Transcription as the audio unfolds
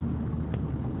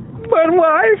one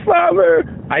wife, Father.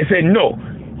 I said, no.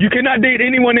 You cannot date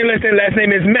anyone unless their last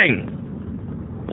name is Mang.